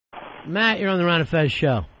Matt, you're on the Ron and Fez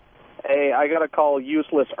show. Hey, I got to call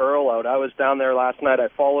useless Earl out. I was down there last night. I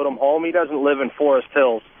followed him home. He doesn't live in Forest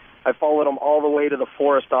Hills. I followed him all the way to the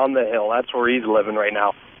forest on the hill. That's where he's living right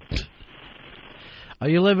now. Are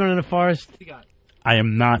you living in a forest? I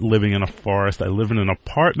am not living in a forest. I live in an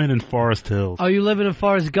apartment in Forest Hills. Are you living in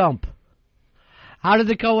Forrest Gump? How did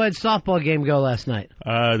the co-ed softball game go last night?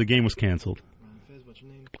 The game was canceled.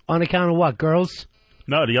 On account of what, girls?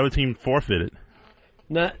 No, the other team forfeited.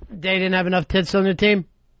 No, they didn't have enough tits on their team?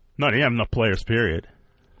 No, they didn't have enough players, period.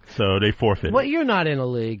 So they forfeited. Well, you're not in a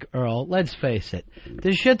league, Earl. Let's face it.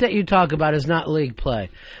 The shit that you talk about is not league play.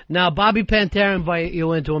 Now, Bobby Pantera invited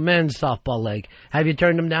you into a men's softball league. Have you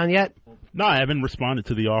turned him down yet? No, I haven't responded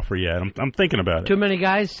to the offer yet. I'm thinking about it. Too many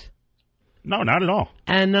guys? No, not at all.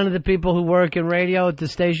 And none of the people who work in radio at the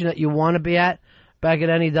station that you want to be at back at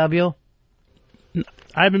NEW?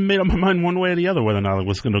 I haven't made up my mind one way or the other whether or not I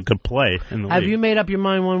was going to play in the league. Have you made up your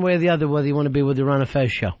mind one way or the other whether you want to be with the Ron and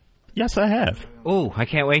Fez show? Yes, I have. Ooh, I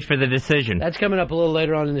can't wait for the decision. That's coming up a little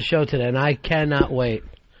later on in the show today, and I cannot wait.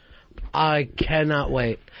 I cannot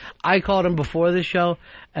wait. I called him before the show,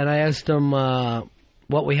 and I asked him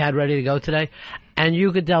what we had ready to go today, and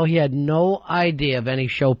you could tell he had no idea of any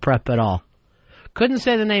show prep at all. Couldn't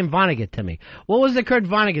say the name Vonnegut to me. What was the Kurt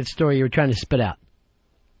Vonnegut story you were trying to spit out?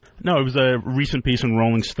 No, it was a recent piece in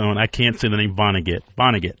Rolling Stone. I can't say the name Vonnegut.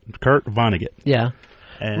 Kurt Vonnegut. Yeah.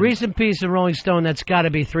 And recent piece in Rolling Stone that's got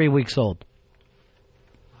to be 3 weeks old.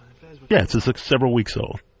 Yeah, it's just several weeks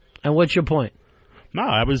old. And what's your point? No,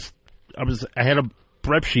 I had a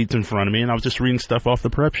prep sheets in front of me, and I was just reading stuff off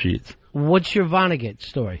the prep sheets. What's your Vonnegut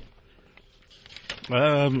story?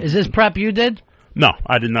 Is this prep you did? No,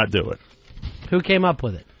 I did not do it. Who came up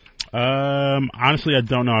with it? Honestly, I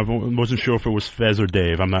don't know. I wasn't sure if it was Fez or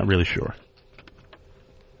Dave. I'm not really sure.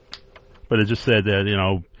 But it just said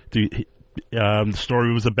that, the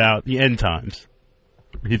story was about the end times.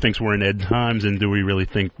 He thinks we're in end times, and do we really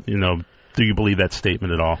think, do you believe that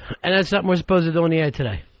statement at all? And that's something we're supposed to do on the air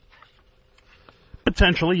today?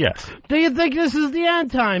 Potentially, yes. Do you think this is the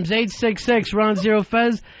end times?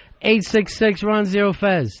 866-RON-0-FEZ,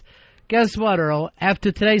 866-RON-0-FEZ. Guess what, Earl?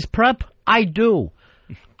 After today's prep, I do.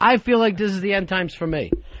 I feel like this is the end times for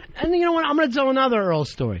me. And you know what? I'm going to tell another Earl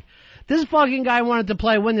story. This fucking guy wanted to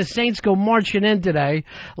play when the Saints go marching in today,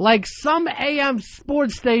 like some AM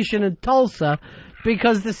sports station in Tulsa,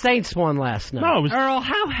 because the Saints won last night. No, it was, Earl,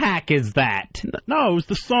 how hack is that? No, it was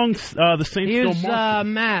the song, the Saints Here's go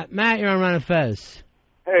marching. Matt. Matt, you're on Ron and Fez.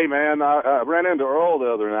 Hey, man, I ran into Earl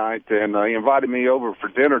the other night, and he invited me over for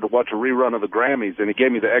dinner to watch a rerun of the Grammys, and he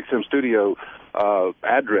gave me the XM Studio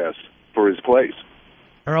address for his place.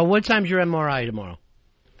 Earl, what time's your MRI tomorrow?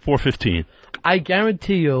 4:15. I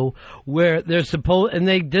guarantee you, where they're supposed, and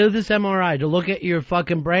they do this MRI to look at your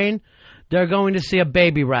fucking brain, they're going to see a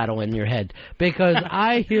baby rattle in your head. Because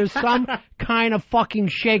I hear some kind of fucking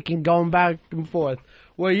shaking going back and forth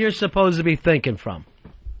where you're supposed to be thinking from.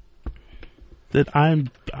 That I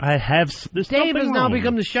have. Dave has now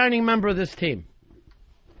become the shining member of this team.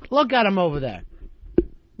 Look at him over there.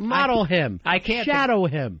 Model him. I can't shadow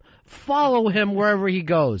him. Follow him wherever he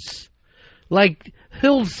goes. Like,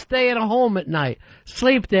 he'll stay at a home at night,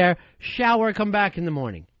 sleep there, shower, come back in the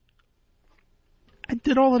morning. I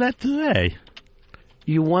did all of that today.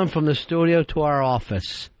 You went from the studio to our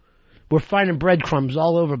office. We're finding breadcrumbs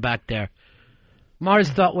all over back there. Mars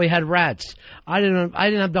thought we had rats. I didn't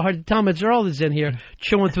have the heart to tell him it's Earl that's in here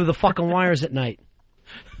chewing through the fucking wires at night.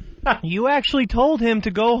 You actually told him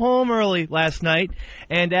to go home early last night,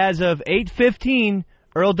 and as of 8:15,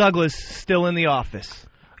 Earl Douglas still in the office.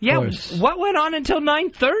 Yeah, what went on until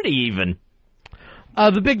 9:30 even?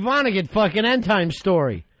 The big Vonnegut fucking end time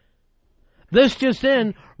story. This just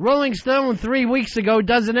in, Rolling Stone 3 weeks ago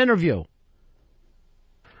does an interview.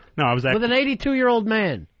 No, I was with an 82-year-old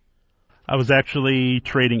man. I was actually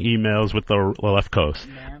trading emails with the left coast.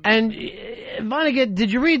 And Vonnegut,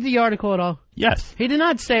 did you read the article at all? Yes. He did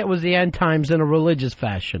not say it was the end times in a religious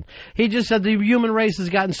fashion. He just said the human race has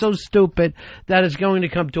gotten so stupid that it's going to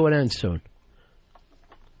come to an end soon.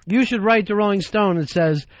 You should write to Rolling Stone that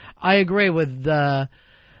says, I agree with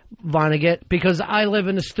Vonnegut because I live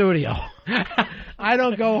in the studio. I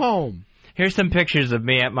don't go home. Here's some pictures of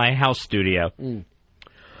me at my house studio.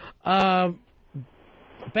 Bam,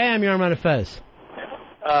 you're on Ron and Fez.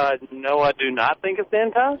 No, I do not think it's the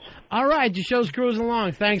end times. All right, your show's cruising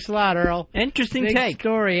along. Thanks a lot, Earl. Interesting Big take.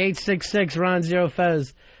 Story,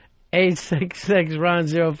 866-RON-0-FEZ.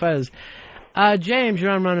 866-RON-0-FEZ. James,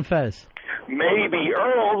 you're on Ron and Fez. Maybe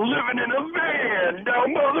Earl's living in a van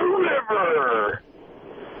down by the river.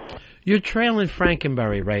 You're trailing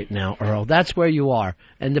Frankenberry right now, Earl. That's where you are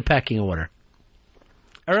in the pecking order.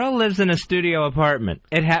 Earl lives in a studio apartment.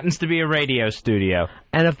 It happens to be a radio studio.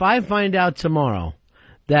 And if I find out tomorrow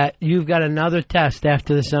that you've got another test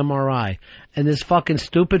after this MRI and this fucking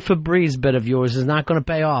stupid Febreze bit of yours is not going to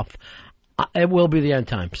pay off, it will be the end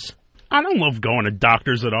times. I don't love going to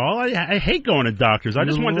doctors at all. I hate going to doctors. I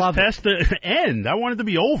just want this test to end. I want it to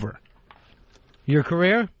be over. Your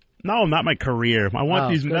career? No, not my career. I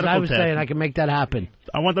want these medical tests. I was saying I can make that happen.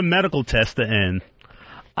 I want the medical test to end.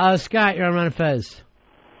 Scott, you're on Run Fez.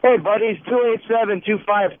 Hey, buddies,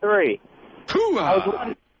 287-253.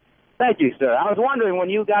 Thank you, sir. I was wondering, when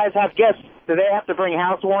you guys have guests, do they have to bring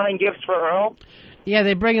housewarming gifts for Earl? Yeah,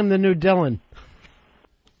 they bring him the new Dylan.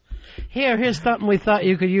 Here's something we thought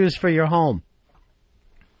you could use for your home.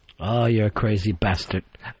 Oh, you're a crazy bastard.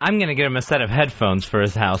 I'm going to get him a set of headphones for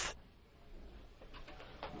his house.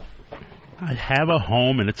 I have a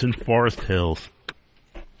home, and it's in Forest Hills.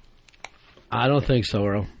 I don't think so,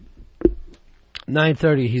 Earl.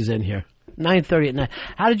 9:30, he's in here. 9:30 at night.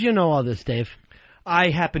 How did you know all this, Dave? I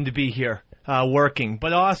happen to be here working,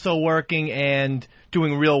 but also working and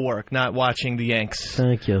doing real work, not watching the Yanks.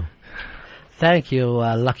 Thank you. Thank you,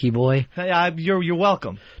 Lucky Boy. You're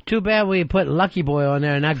welcome. Too bad we put Lucky Boy on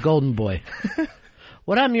there and not Golden Boy.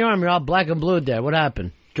 What happened to your arm? You're all black and blue there. What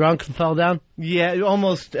happened? Drunk and fell down? Yeah,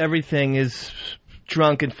 almost everything is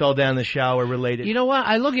drunk and fell down the shower related. You know what?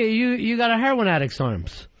 I look at you. You got a heroin addict's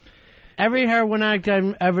arms. Every heroin addict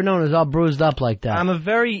I've ever known is all bruised up like that. I'm a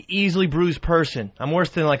very easily bruised person. I'm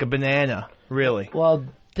worse than like a banana, really. Well,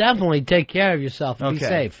 definitely take care of yourself and be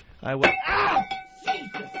safe. I will. Ow!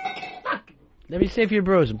 Jesus! Fuck! Let me see if you're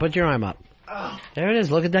bruising. Put your arm up. Oh. There it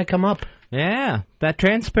is. Look at that come up. Yeah, that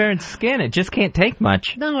transparent skin, it just can't take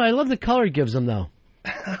much. No, I love the color it gives them, though.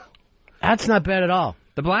 That's not bad at all.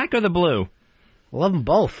 The black or the blue? I love them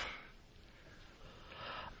both.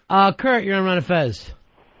 Kurt, you're on Run Fez.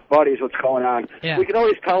 Buddies, what's going on? Yeah. We can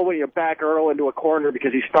always tell when you back Earl into a corner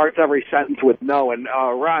because he starts every sentence with no. And,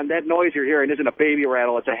 Ron, that noise you're hearing isn't a baby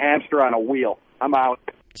rattle. It's a hamster on a wheel. I'm out.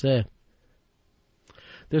 See.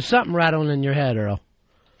 There's something rattling in your head, Earl.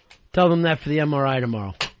 Tell them that for the MRI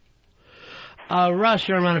tomorrow. Russ,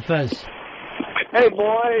 you're on Run Fez. Hey,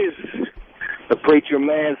 boys. The preacher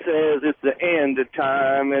man says it's the end of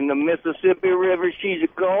time, and the Mississippi River, she's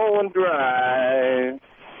going dry.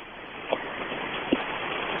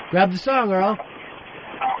 Grab the song, Earl.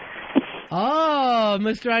 Oh,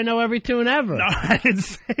 Mr. I Know Every Tune Ever. No, I didn't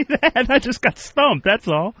say that. I just got stumped, that's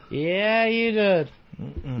all. Yeah, you did.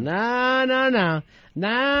 No.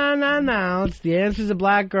 It's the answer's a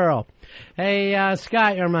black girl. Hey,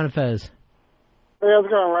 Scott, you're on Run Fez. Hey, how's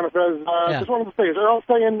it going, Ron Fez? Just wanted to say, is Earl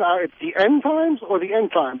saying it's the end times or the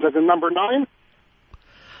end times, as in number 9?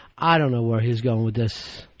 I don't know where he's going with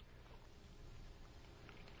this.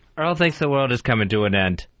 Earl thinks the world is coming to an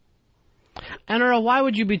end. And Earl, why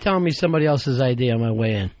would you be telling me somebody else's idea on my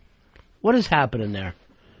way in? What is happening there?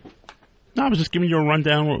 No, I was just giving you a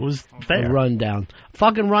rundown what was there. A rundown.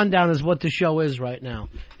 Fucking rundown is what the show is right now.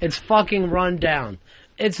 It's fucking rundown.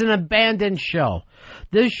 It's an abandoned show.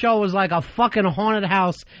 This show is like a fucking haunted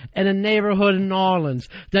house in a neighborhood in New Orleans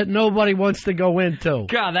that nobody wants to go into.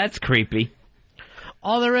 God, that's creepy.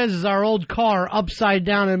 All there is our old car upside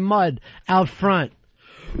down in mud out front.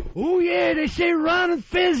 Oh, yeah, they say Ron and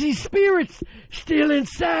Fezzy spirits still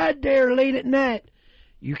inside there late at night.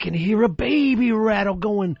 You can hear a baby rattle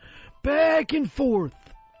going back and forth.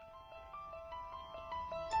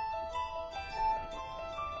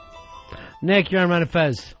 Nick, you're on Run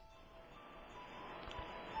Fez.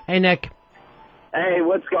 Hey, Nick. Hey,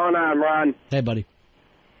 what's going on, Ron? Hey, buddy.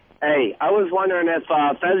 Hey, I was wondering if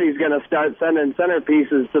Fezzy's going to start sending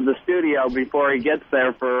centerpieces to the studio before he gets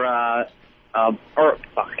there for,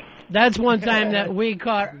 fuck. That's one time that we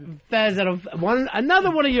caught Fez at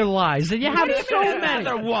another one of your lies. And you have so many.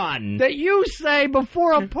 Another one. That you say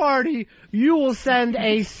before a party you will send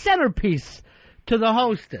a centerpiece to the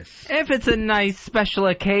hostess. If it's a nice special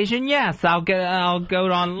occasion, yes, I'll go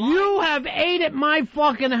online. You have ate at my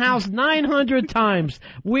fucking house 900 times.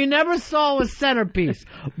 We never saw a centerpiece.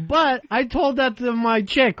 But I told that to my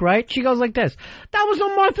chick, right? She goes like this. That was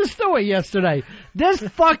on Martha Stewart yesterday. This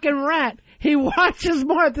fucking rat, he watches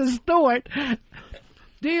Martha Stewart.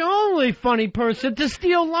 The only funny person to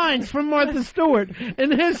steal lines from Martha Stewart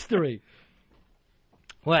in history.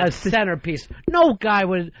 What? A centerpiece. No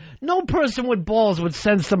person with balls would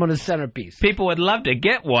send someone a centerpiece. People would love to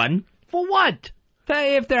get one. For what?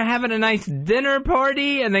 Say if they're having a nice dinner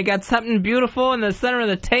party and they got something beautiful in the center of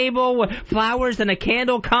the table with flowers and a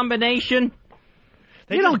candle combination.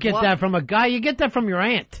 You don't get that from a guy. You get that from your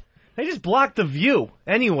aunt. They just block the view.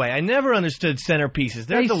 Anyway, I never understood centerpieces.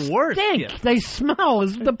 They're the worst. Stink. Yeah. They smell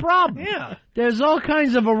is the problem. Yeah. There's all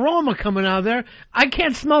kinds of aroma coming out of there. I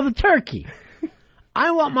can't smell the turkey. I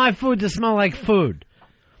want my food to smell like food.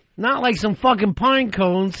 Not like some fucking pine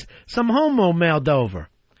cones some homo mailed over.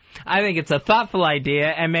 I think it's a thoughtful idea,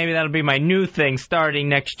 and maybe that'll be my new thing starting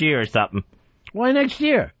next year or something. Why next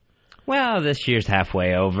year? Well, this year's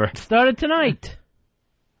halfway over. Start it tonight.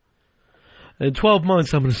 In 12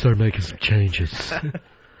 months, I'm going to start making some changes.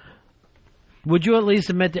 Would you at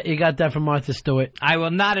least admit that you got that from Martha Stewart? I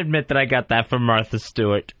will not admit that I got that from Martha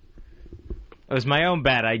Stewart. It was my own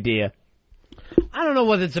bad idea. I don't know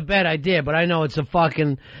whether it's a bad idea, but I know it's a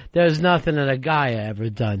fucking... There's nothing that a guy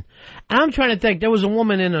ever done. And I'm trying to think. There was a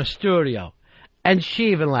woman in a studio, and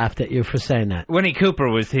she even laughed at you for saying that. Winnie Cooper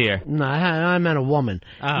was here. No, I meant a woman.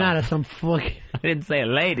 Oh. Not a some fucking... I didn't say a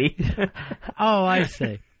lady. Oh, I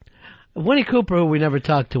see. Winnie Cooper, who we never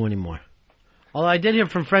talked to anymore. Although I did hear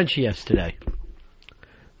from Frenchie yesterday.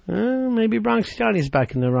 Maybe Bronx Johnny's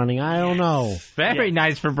back in the running. I don't know. Very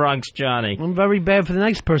nice for Bronx Johnny. I'm very bad for the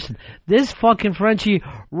next person. This fucking Frenchie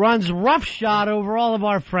runs roughshod over all of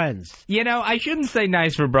our friends. You know, I shouldn't say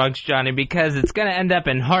nice for Bronx Johnny because it's going to end up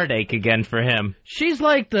in heartache again for him. She's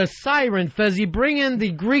like the siren, Fezzy, bringing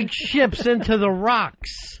the Greek ships into the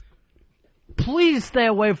rocks. Please stay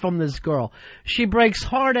away from this girl. She breaks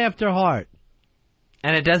heart after heart.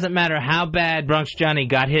 And it doesn't matter how bad Bronx Johnny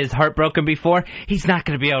got his heart broken before, he's not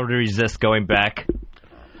going to be able to resist going back.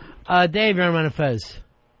 Dave, you're on Fez.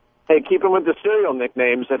 Hey, keeping with the cereal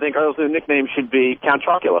nicknames, I think Earl's new nickname should be Count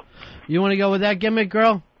Chocula. You want to go with that gimmick,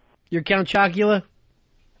 girl? You're Count Chocula?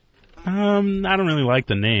 I don't really like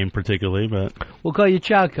the name particularly, but... We'll call you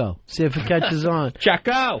Choco. See if it catches on.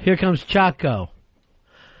 Choco! Here comes Choco.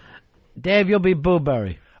 Dave, you'll be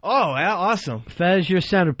Booberry. Oh, yeah, awesome. Fez, your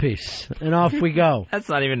centerpiece. And off we go. That's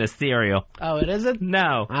not even a cereal. Oh, it isn't?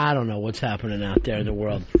 No. I don't know what's happening out there in the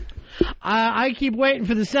world. I keep waiting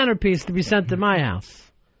for the centerpiece to be sent to my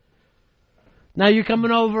house. Now, you're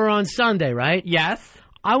coming over on Sunday, right? Yes.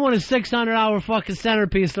 I want a $600 fucking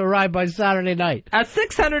centerpiece to arrive by Saturday night. A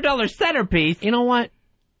 $600 centerpiece? You know what?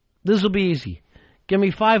 This will be easy. Give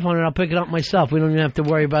me $500, I'll pick it up myself. We don't even have to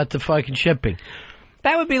worry about the fucking shipping.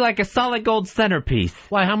 That would be like a solid gold centerpiece.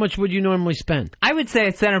 Why, how much would you normally spend? I would say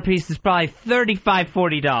a centerpiece is probably $35,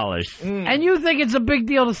 $40. And you think it's a big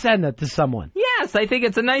deal to send that to someone? Yes, I think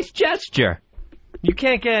it's a nice gesture. You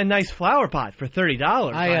can't get a nice flower pot for $30.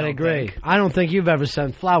 I gotta agree. I don't think you've ever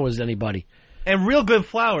sent flowers to anybody. And real good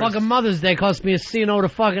flowers. Fucking Mother's Day cost me a C&O to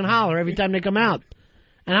fucking holler every time they come out.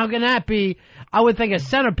 And how can that be? I would think a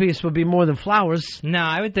centerpiece would be more than flowers. No,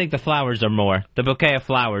 I would think the flowers are more. The bouquet of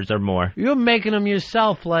flowers are more. You're making them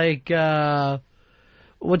yourself like,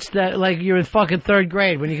 what's that? Like you're in fucking third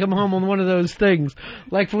grade when you come home on one of those things.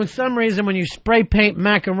 Like for some reason when you spray paint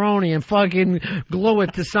macaroni and fucking glue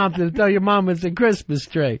it to something to tell your mom it's a Christmas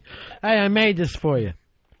tree. Hey, I made this for you.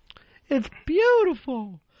 It's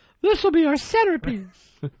beautiful. This will be our centerpiece.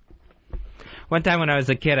 One time when I was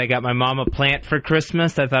a kid, I got my mom a plant for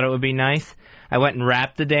Christmas. I thought it would be nice. I went and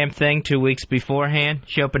wrapped the damn thing 2 weeks beforehand.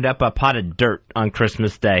 She opened up a pot of dirt on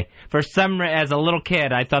Christmas Day. For some reason, as a little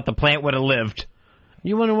kid, I thought the plant would have lived.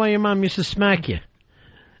 You wonder why your mom used to smack you.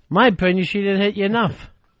 My opinion, she didn't hit you enough.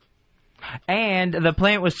 And the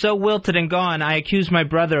plant was so wilted and gone, I accused my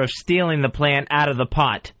brother of stealing the plant out of the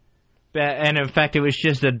pot. And in fact, it was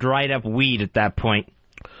just a dried up weed at that point.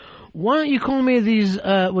 Why don't you call me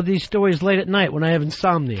with these stories late at night when I have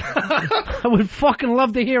insomnia? I would fucking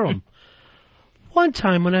love to hear them. One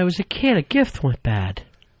time when I was a kid, a gift went bad.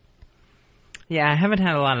 Yeah, I haven't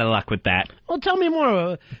had a lot of luck with that. Well, tell me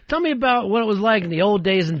more. Tell me about what it was like in the old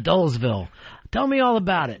days in Dullsville. Tell me all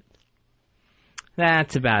about it.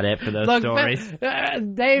 That's about it for those stories.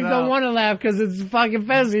 Dave don't want to laugh because it's fucking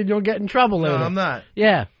Fezzy and you'll get in trouble later. No, I'm not.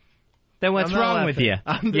 Yeah. Then what's wrong with you?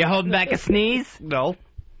 You holding back a sneeze? No.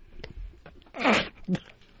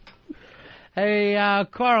 Hey,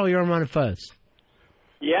 Carl, you're on Fuzz.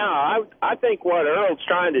 Yeah, I think what Earl's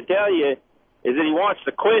trying to tell you is that he wants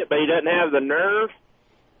to quit, but he doesn't have the nerve.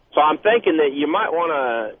 So I'm thinking that you might want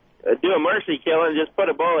to do a mercy kill and just put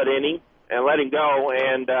a bullet in him and let him go.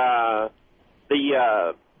 And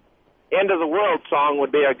the End of the World song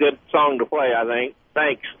would be a good song to play, I think.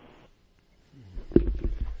 Thanks.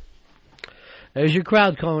 There's your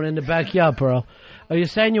crowd calling in to back you up, Earl. Are you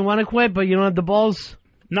saying you want to quit, but you don't have the balls?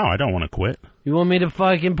 No, I don't want to quit. You want me to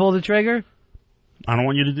fucking pull the trigger? I don't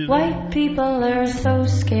want you to do that. White people are so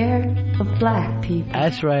scared of black people.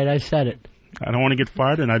 That's right, I said it. I don't want to get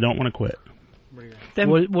fired, and I don't want to quit.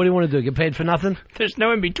 What do you want to do? Get paid for nothing? There's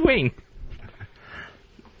no in between.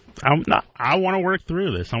 I want to work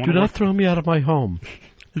through this. Do not throw me out of my home.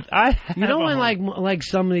 You know when like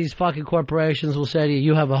some of these fucking corporations will say to you,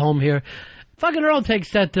 you have a home here. Fucking Earl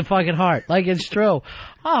takes that to fucking heart. Like it's true.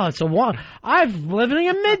 Oh, it's a one. I'm living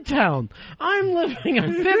in Midtown. I'm living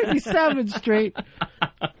on 57th Street.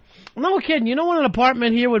 No kidding. You know what an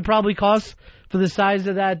apartment here would probably cost for the size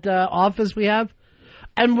of that office we have?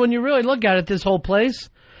 And when you really look at it, this whole place,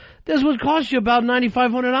 this would cost you about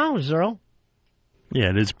 $9,500, Earl.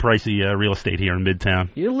 Yeah, it is pricey real estate here in Midtown.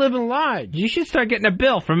 You're living large. You should start getting a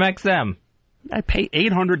bill from XM. I pay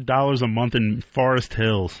 $800 a month in Forest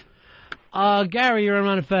Hills. Gary, you're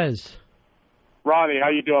on Fez. Ronnie, how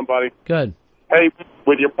you doing, buddy? Good. Hey,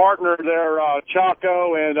 with your partner there,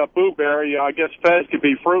 Choco and Boo Berry, I guess Fez could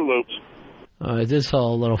be Fruit Loops. This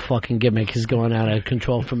whole little fucking gimmick is going out of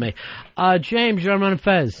control for me. James, you're on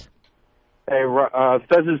Fez. Hey,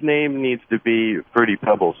 Fez's name needs to be Fruity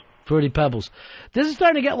Pebbles. Fruity Pebbles. This is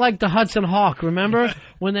starting to get like the Hudson Hawk, remember?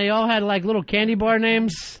 When they all had like little candy bar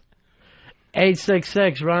names?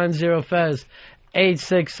 866, Ron Zero Fez.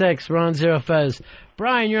 866, Ron Zero Fez.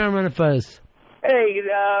 Brian, you're on Fez. Hey,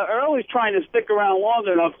 Earl is trying to stick around long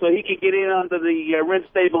enough so he can get in under the rent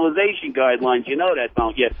stabilization guidelines. You know that,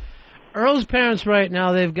 don't you? Earl's parents right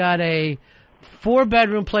now, they've got a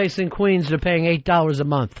 4-bedroom place in Queens. They're paying $8 a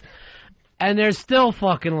month. And they're still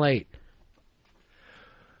fucking late.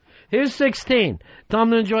 Here's 16. Tell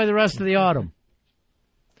them to enjoy the rest of the autumn.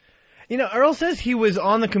 You know, Earl says he was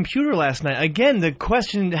on the computer last night. Again, the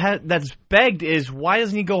question that's begged is, why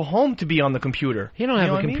doesn't he go home to be on the computer? He don't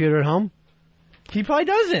have a computer at home. He probably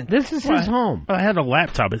doesn't. This is his home. I had a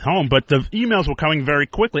laptop at home, but the emails were coming very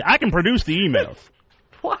quickly. I can produce the emails.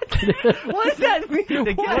 What? What does that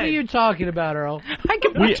mean? What are you talking about, Earl?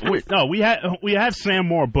 We have Sam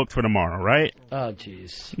Moore booked for tomorrow, right? Oh,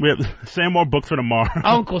 jeez. We have Sam Moore booked for tomorrow.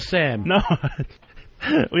 Uncle Sam. No.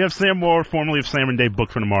 We have Sam Moore, formerly of Sam and Dave,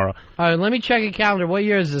 booked for tomorrow. All right, let me check a calendar. What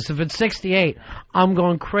year is this? If it's 68, I'm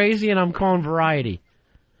going crazy and I'm calling Variety.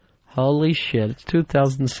 Holy shit, it's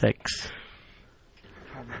 2006.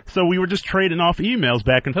 So we were just trading off emails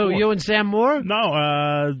back and forth. Who, you and Sam Moore?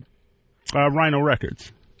 No, Rhino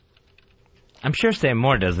Records. I'm sure Sam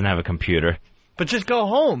Moore doesn't have a computer. But just go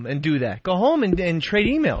home and do that. Go home and trade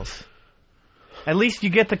emails. At least you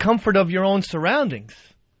get the comfort of your own surroundings.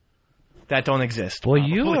 That don't exist. Well,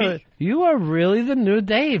 you are really the new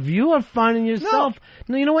Dave. You are finding yourself.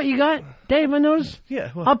 No, you know what you got, Dave? I noticed.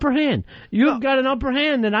 Yeah. Well, upper hand. You've got an upper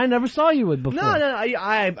hand that I never saw you with before. No.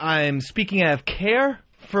 I'm speaking out of care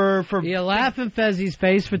for. You laugh in Fezzi's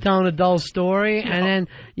face for telling a dull story, and then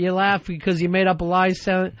you laugh because you made up a lie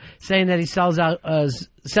saying that he sells out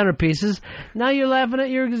centerpieces. Now you're laughing at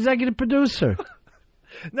your executive producer.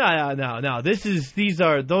 No.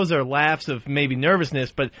 Those are laughs of maybe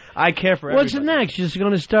nervousness, but I care for everybody. What's next? You're just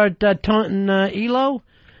going to start taunting Elo?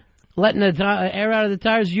 Letting the air out of the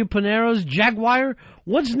tires? You Paneros? Jaguar?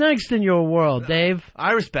 What's next in your world, Dave?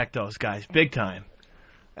 I respect those guys big time.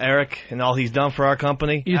 Eric and all he's done for our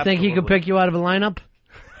company. You think he could pick you out of a lineup?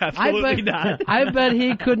 Absolutely not. I bet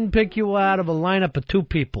he couldn't pick you out of a lineup of 2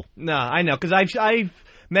 people. No, I know, because I've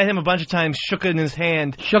met him a bunch of times, shook in his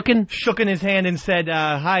hand. Shook in his hand and said,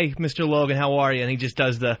 hi, Mr. Logan, how are you? And he just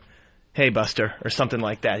does the, hey, Buster, or something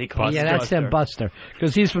like that. He calls that's him, Buster,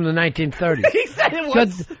 because he's from the 1930s. He said it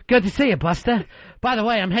was. Good to see you, Buster. By the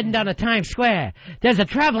way, I'm heading down to Times Square. There's a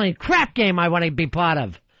traveling crap game I want to be part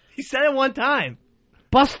of. He said it one time.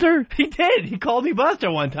 Buster? He did. He called me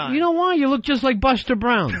Buster one time. You know why? You look just like Buster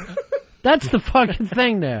Brown. That's the fucking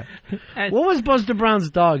thing there. What was Buster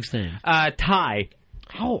Brown's dog's name? Ty.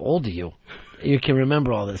 How old are you? You can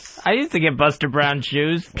remember all this. I used to get Buster Brown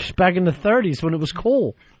shoes. Back in the 30s when it was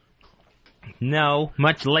cool. No,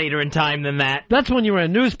 much later in time than that. That's when you were a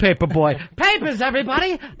newspaper boy. Papers,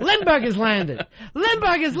 everybody! Lindbergh has landed!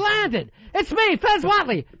 Lindbergh has landed! It's me, Fez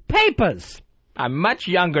Watley! Papers! I'm much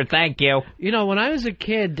younger, thank you. You know, when I was a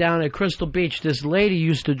kid down at Crystal Beach, this lady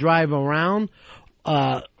used to drive around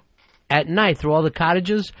at night through all the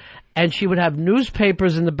cottages, and she would have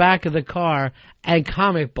newspapers in the back of the car and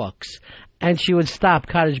comic books. And she would stop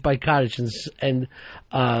cottage by cottage and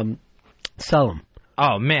sell them.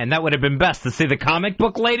 Oh, man, that would have been best to see the comic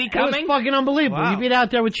book lady coming. It was fucking unbelievable. Wow. You'd be out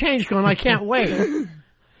there with change going, I can't wait.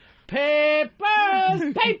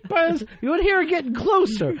 Papers, papers. You would hear her getting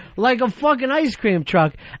closer, like a fucking ice cream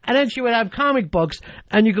truck. And then she would have comic books,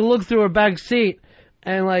 and you could look through her back seat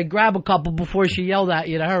and, like, grab a couple before she yelled at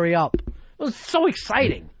you to hurry up. It was so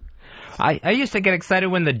exciting. I used to get excited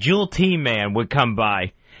when the Jewel Tea Man would come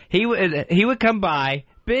by. He would come by,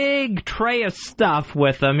 big tray of stuff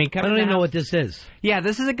with him. I don't even know what this is. Yeah,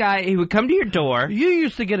 this is a guy. He would come to your door. You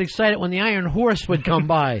used to get excited when the Iron Horse would come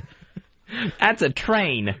by. That's a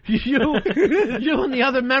train. You and the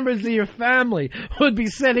other members of your family would be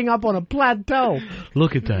sitting up on a plateau.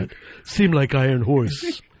 Look at that. Seemed like Iron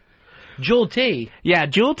Horse. Jewel T. Yeah,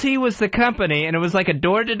 Jewel T was the company, and it was like a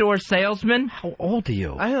door-to-door salesman. How old are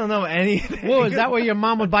you? I don't know anything. Whoa, is that where your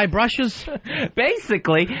mom would buy brushes?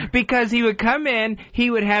 Basically, because he would come in,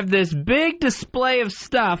 he would have this big display of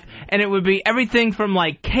stuff, and it would be everything from,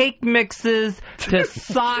 like, cake mixes to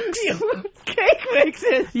socks. Cake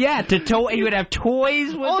mixes? Yeah, he would have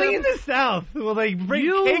toys with Only him. in the South will they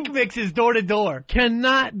bring cake mixes door to door.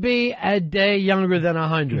 Cannot be a day younger than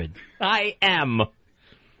 100. I am.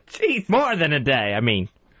 Jeez. More than a day, I mean.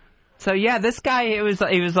 So yeah, this guy, he was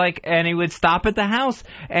like, and he would stop at the house,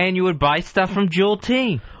 and you would buy stuff from Jewel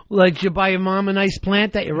T. Like, did you buy your mom a nice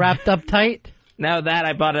plant that you wrapped up tight? No, that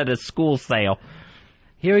I bought at a school sale.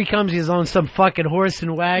 Here he comes, he's on some fucking horse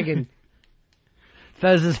and wagon.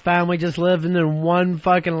 Fez's family just living in one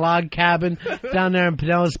fucking log cabin down there in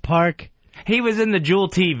Pinellas Park. He was in the Jewel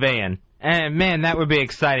T van, and man, that would be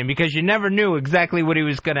exciting, because you never knew exactly what he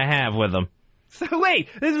was going to have with him. So wait,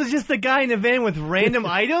 this was just a guy in a van with random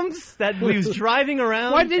items that he was driving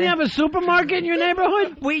around? Why, didn't you have a supermarket in your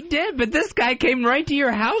neighborhood? We did, but this guy came right to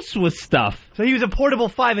your house with stuff. So he was a portable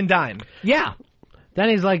 5 and dime. Yeah. Then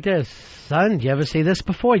he's like this, son, did you ever see this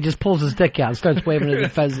before? He just pulls his dick out and starts waving it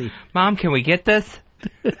at Fezzy. Mom, can we get this?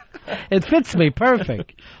 It fits me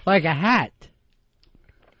perfect, like a hat.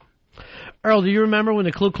 Earl, do you remember when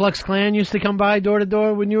the Ku Klux Klan used to come by door to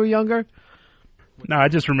door when you were younger? No, I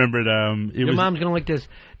just remembered Your mom's going to like this.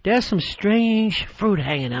 There's some strange fruit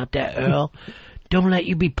hanging out there, Earl. Don't let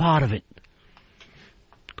you be part of it.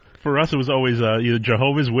 For us, it was always either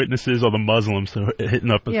Jehovah's Witnesses or the Muslims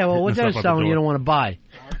hitting up. Yeah, well, what they're selling you don't want to buy.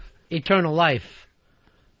 Eternal life.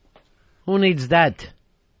 Who needs that?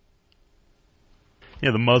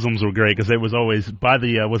 Yeah, the Muslims were great because they was always by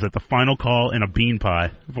the was it the final call and a bean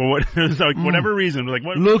pie for what it was like whatever reason. Like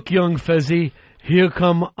what? Look, young Fezzy, here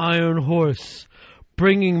come Iron Horse,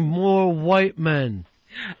 bringing more white men.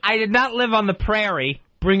 I did not live on the prairie.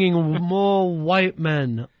 Bringing more white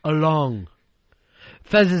men along.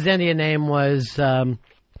 Fez's Indian name was him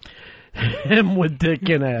with dick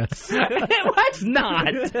and ass. It was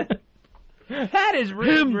not. That is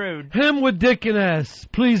rude. Him with dick and ass.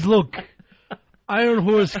 Please look. Iron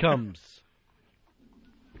Horse comes.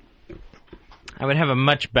 I would have a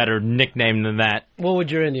much better nickname than that. What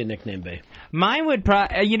would your Indian nickname be? Mine would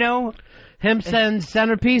Him send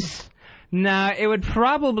centerpiece? No, it would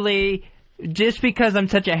probably, just because I'm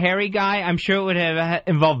such a hairy guy, I'm sure it would have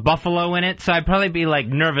involved buffalo in it, so I'd probably be like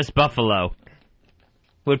Nervous Buffalo.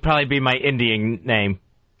 Would probably be my Indian name.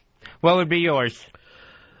 What would be yours?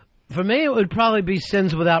 For me, it would probably be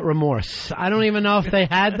Sins Without Remorse. I don't even know if they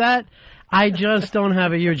had that. I just don't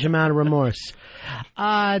have a huge amount of remorse.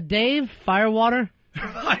 Dave, Firewater?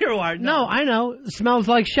 Firewater? No, I know. Smells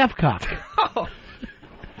like chef cock. Oh.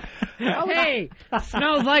 Hey,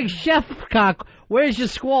 smells like chef cock. Where's your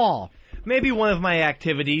squall? Maybe one of my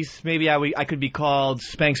activities. Maybe I could be called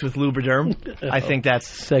Spanx with Lubriderm. I think that's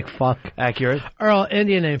sick fuck accurate. Earl,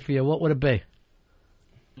 Indian name for you. What would it be?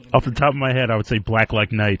 Off the top of my head, I would say Black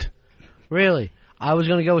Like Night. Really? I was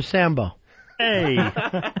going to go with Sambo. Hey.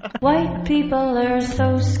 White people are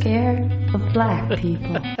so scared of black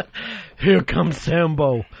people. Here comes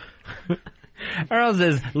Sambo. Earl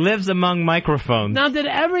says, lives among microphones. Now, did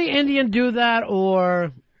every Indian do that,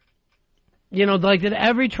 or, did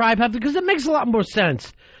every tribe have to? Because it makes a lot more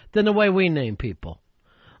sense than the way we name people.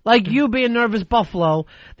 Like you being Nervous Buffalo,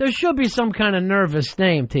 there should be some kind of nervous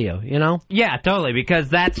name to you, Yeah, totally, because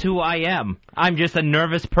that's who I am. I'm just a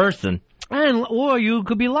nervous person. Or you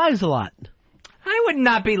could be Lies-a-Lot. I would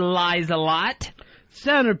not be Lies-a-Lot.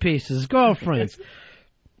 Centerpieces, girlfriends.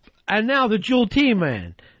 And now the Jewel T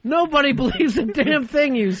Man. Nobody believes a damn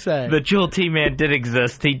thing you say. The Jewel T Man did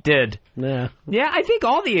exist. He did. Yeah. Yeah, I think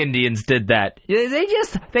all the Indians did that.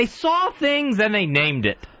 They saw things and they named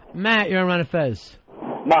it. Matt, you're on Run of Fez.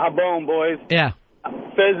 Mahabone, boys. Yeah.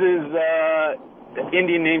 Fez's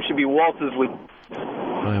Indian name should be Waltzes with...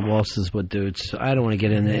 All right, Waltzes with dudes. I don't want to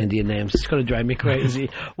get into Indian names. It's going to drive me crazy.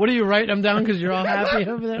 What are you writing them down because you're all happy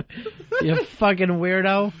over there? You fucking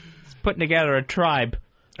weirdo. He's putting together a tribe.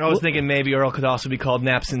 I was thinking maybe Earl could also be called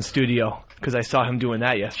Naps in Studio, because I saw him doing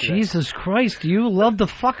that yesterday. Jesus Christ, you love the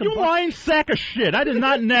fucking... You lying sack of shit. I did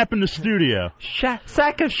not nap in the studio.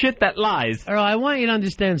 Sack of shit that lies. Earl, I want you to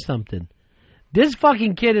understand something. This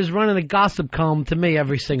fucking kid is running a gossip column to me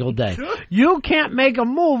every single day. You can't make a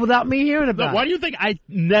move without me hearing about it. Why do you think I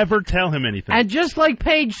never tell him anything? And just like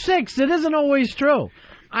page 6, it isn't always true.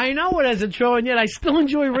 I know it isn't true, and yet I still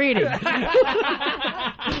enjoy reading. Look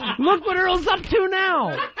what Earl's up to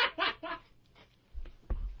now.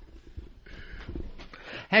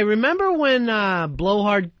 Hey, remember when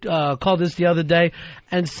Blowhard called us the other day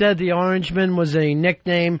and said the Orangeman was a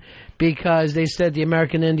nickname because they said the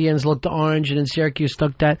American Indians looked orange, and in Syracuse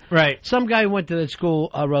took that? Right. Some guy who went to that school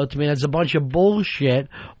wrote to me, that's a bunch of bullshit.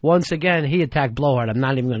 Once again, he attacked Blowhard. I'm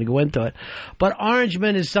not even going to go into it. But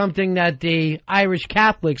Orangeman is something that the Irish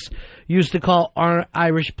Catholics used to call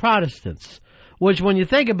Irish Protestants, which when you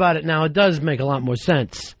think about it now, it does make a lot more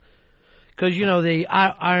sense. Because, you know, the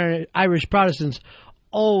Irish Protestants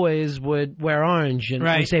always would wear orange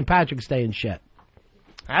and St. Patrick's Day and shit.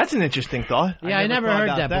 That's an interesting thought. Yeah, I never heard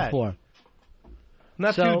that before. I'm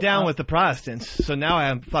not too down with the Protestants, so now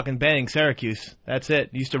I'm fucking banning Syracuse. That's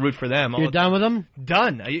it. Used to root for them. You're done with them?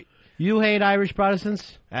 Done. You hate Irish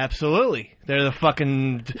Protestants? Absolutely. They're the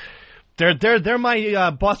fucking... They're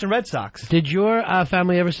my Boston Red Sox. Did your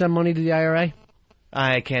family ever send money to the IRA?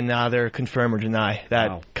 I can neither confirm or deny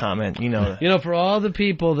that comment. You know that. You know, for all the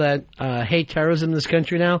people that hate terrorism in this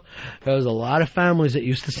country now, there's a lot of families that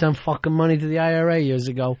used to send fucking money to the IRA years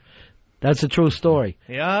ago. That's a true story.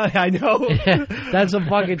 Yeah, I know. That's a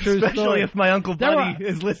fucking true story. Especially if my Uncle Buddy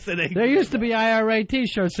is listening. There used to be IRA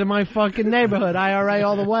T-shirts in my fucking neighborhood, IRA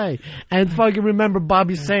all the way. And fucking remember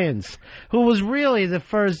Bobby Sands, who was really the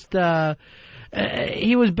first,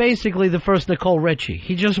 he was basically the first Nicole Richie.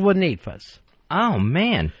 He just wouldn't eat for us. Oh,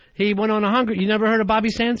 man. He went on a hunger. You never heard of Bobby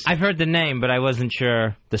Sands? I've heard the name, but I wasn't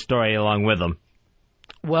sure the story along with him.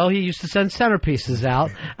 Well, he used to send centerpieces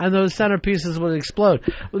out, and those centerpieces would explode.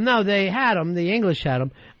 Well, no, they had him. The English had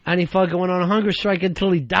him, and he fucking went on a hunger strike until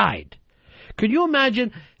he died. Could you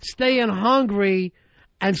imagine staying hungry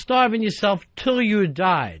and starving yourself till you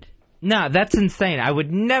died? No, that's insane. I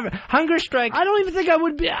would never... Hunger strike... I don't even think I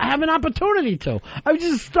would have an opportunity to. I would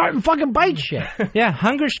just start and fucking bite shit. Yeah,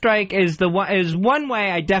 hunger strike is one way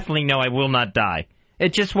I definitely know I will not die.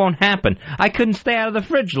 It just won't happen. I couldn't stay out of the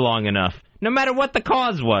fridge long enough, no matter what the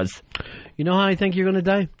cause was. You know how I think you're going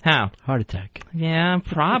to die? How? Heart attack. Yeah,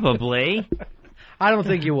 probably. I don't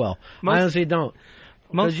think you will. I honestly don't.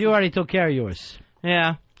 Because you already took care of yours.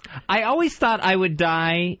 Yeah. I always thought I would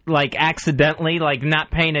die, like, accidentally, like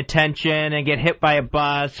not paying attention and get hit by a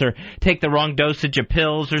bus or take the wrong dosage of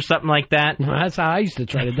pills or something like that. Well, that's how I used to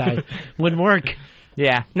try to die. Wouldn't work.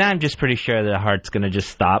 Yeah. Now I'm just pretty sure the heart's going to just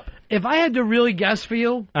stop. If I had to really guess for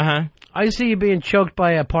you, I see you being choked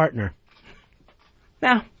by a partner.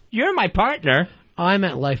 Now, you're my partner. I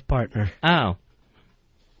meant life partner. Oh.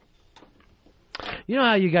 You know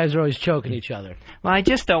how you guys are always choking each other. Well, I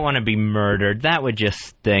just don't want to be murdered. That would just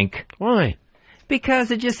stink. Why? Because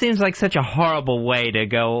it just seems like such a horrible way to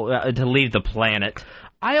go to leave the planet.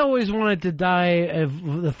 I always wanted to die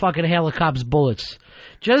of the fucking helicopter's bullets.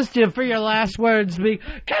 Just for your last words be,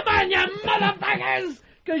 come on, you motherfuckers!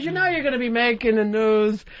 Because you know you're going to be making the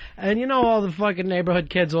news, and you know all the fucking neighborhood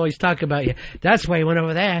kids always talk about you. That's why he went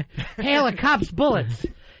over there. Helicopter's bullets.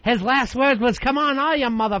 His last words was, come on, all you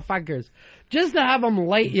motherfuckers. Just to have them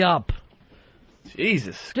light you up.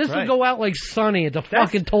 Jesus Just Christ. to go out like Sonny at the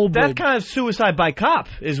fucking toll bridge. That's kind of suicide by cop,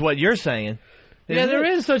 is what you're saying. Yeah, there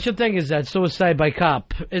is such a thing as that, suicide by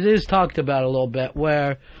cop. It is talked about a little bit,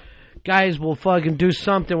 where guys will fucking do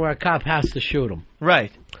something where a cop has to shoot them.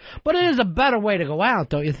 Right. But it is a better way to go out,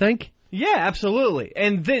 don't you think? Yeah, absolutely.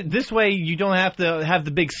 And this way you don't have to have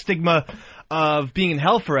the big stigma of being in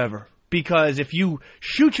hell forever. Because if you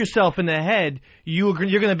shoot yourself in the head, you're going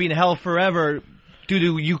to be in hell forever due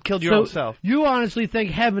to you killed your own self. You honestly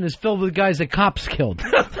think heaven is filled with guys that cops killed?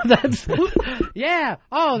 Yeah.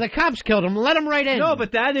 Oh, the cops killed him. Let him right in. No,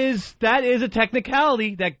 but that is a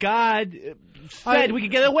technicality that God said we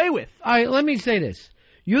could get away with. All right, let me say this.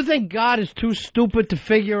 You think God is too stupid to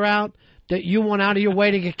figure out that you went out of your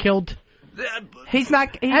way to get killed?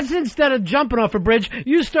 That's instead of jumping off a bridge,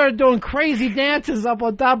 you started doing crazy dances up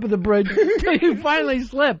on top of the bridge until you finally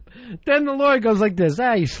slip. Then the Lord goes like this,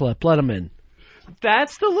 you slip, let him in.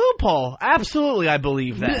 That's the loophole. Absolutely, I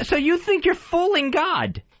believe that. So you think you're fooling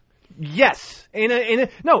God? Yes. In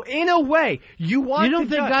a way. You don't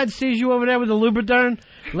think God sees you over there with a Louboutin,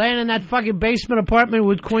 laying in that fucking basement apartment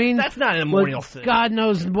with Queen? That's not an immortal sin. God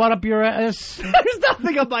knows what up your ass. There's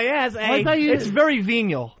nothing up my ass. Hey, it's very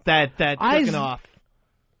venial, that jerking off.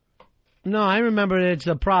 No, I remember it's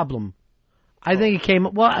a problem. I think it came,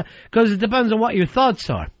 well, because it depends on what your thoughts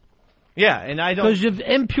are. Yeah, and I don't... Because if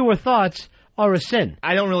impure thoughts are a sin.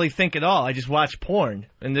 I don't really think at all. I just watch porn,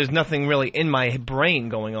 and there's nothing really in my brain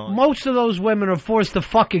going on. Most of those women are forced to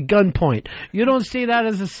fuck at gunpoint. You don't see that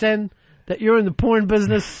as a sin? That you're in the porn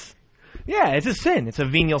business? Yeah, it's a sin. It's a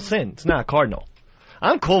venial sin. It's not a cardinal.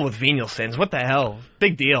 I'm cool with venial sins. What the hell?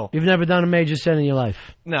 Big deal. You've never done a major sin in your life?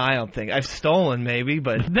 No, I don't think. I've stolen, maybe,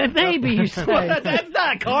 but... Maybe, you say. That's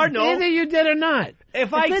not a cardinal. Either you did or not. If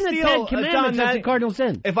it's in the Ten Commandments, that's a cardinal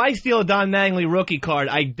sin. If I steal a Don Mattingly rookie card,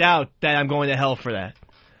 I doubt that I'm going to hell for that.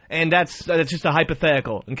 And that's just a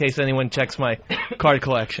hypothetical, in case anyone checks my card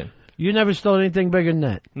collection. You never stole anything bigger than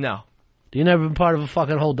that? No. You never been part of a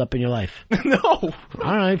fucking hold-up in your life? No. All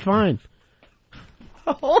right, fine.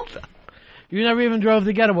 Hold-up? You never even drove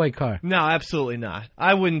the getaway car? No, absolutely not.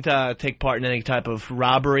 I wouldn't take part in any type of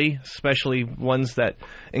robbery, especially ones that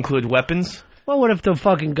include weapons. Well, what if the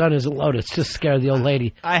fucking gun isn't loaded? It's just scare the old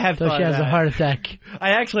lady. I have so thought she has of that. a heart attack. I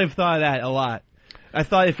actually have thought of that a lot. I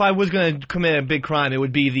thought if I was going to commit a big crime, it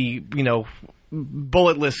would be the,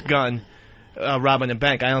 bulletless gun robbing a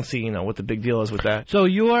bank. I don't see, what the big deal is with that. So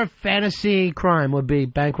your fantasy crime would be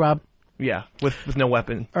bank rob? Yeah, with no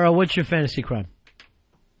weapon. Earl, what's your fantasy crime?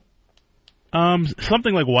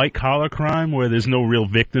 Something like white-collar crime, where there's no real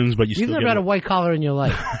victims, but You've still never had a white collar in your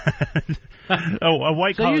life. a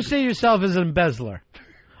white collar. So you see yourself as an embezzler.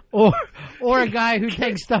 Or a guy who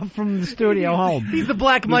takes stuff from the studio home. He's the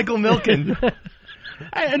black Michael Milken.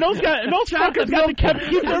 And those fuckers got to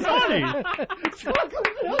keep their money.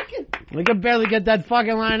 We could barely get that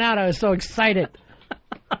fucking line out. I was so excited.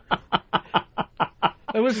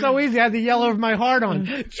 It was so easy. I had to yell over my heart on.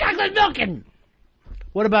 Chocolate Milken!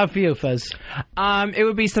 What about for you, Fez? It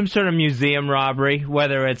would be some sort of museum robbery,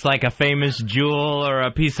 whether it's like a famous jewel or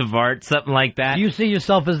a piece of art, something like that. You see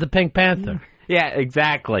yourself as the Pink Panther. Yeah,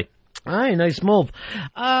 exactly. All right, nice move.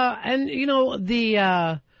 And,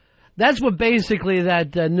 that's what basically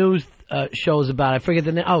that news show is about. I forget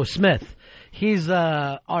the name. Oh, Smith. He's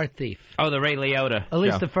art thief. Oh, the Ray Liotta At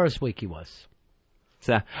least show. the first week he was.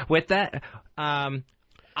 So, with that,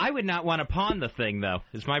 I would not want to pawn the thing, though,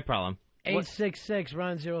 is my problem. 866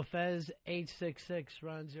 Ron Zero Fez. 866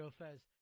 Ron Zero Fez.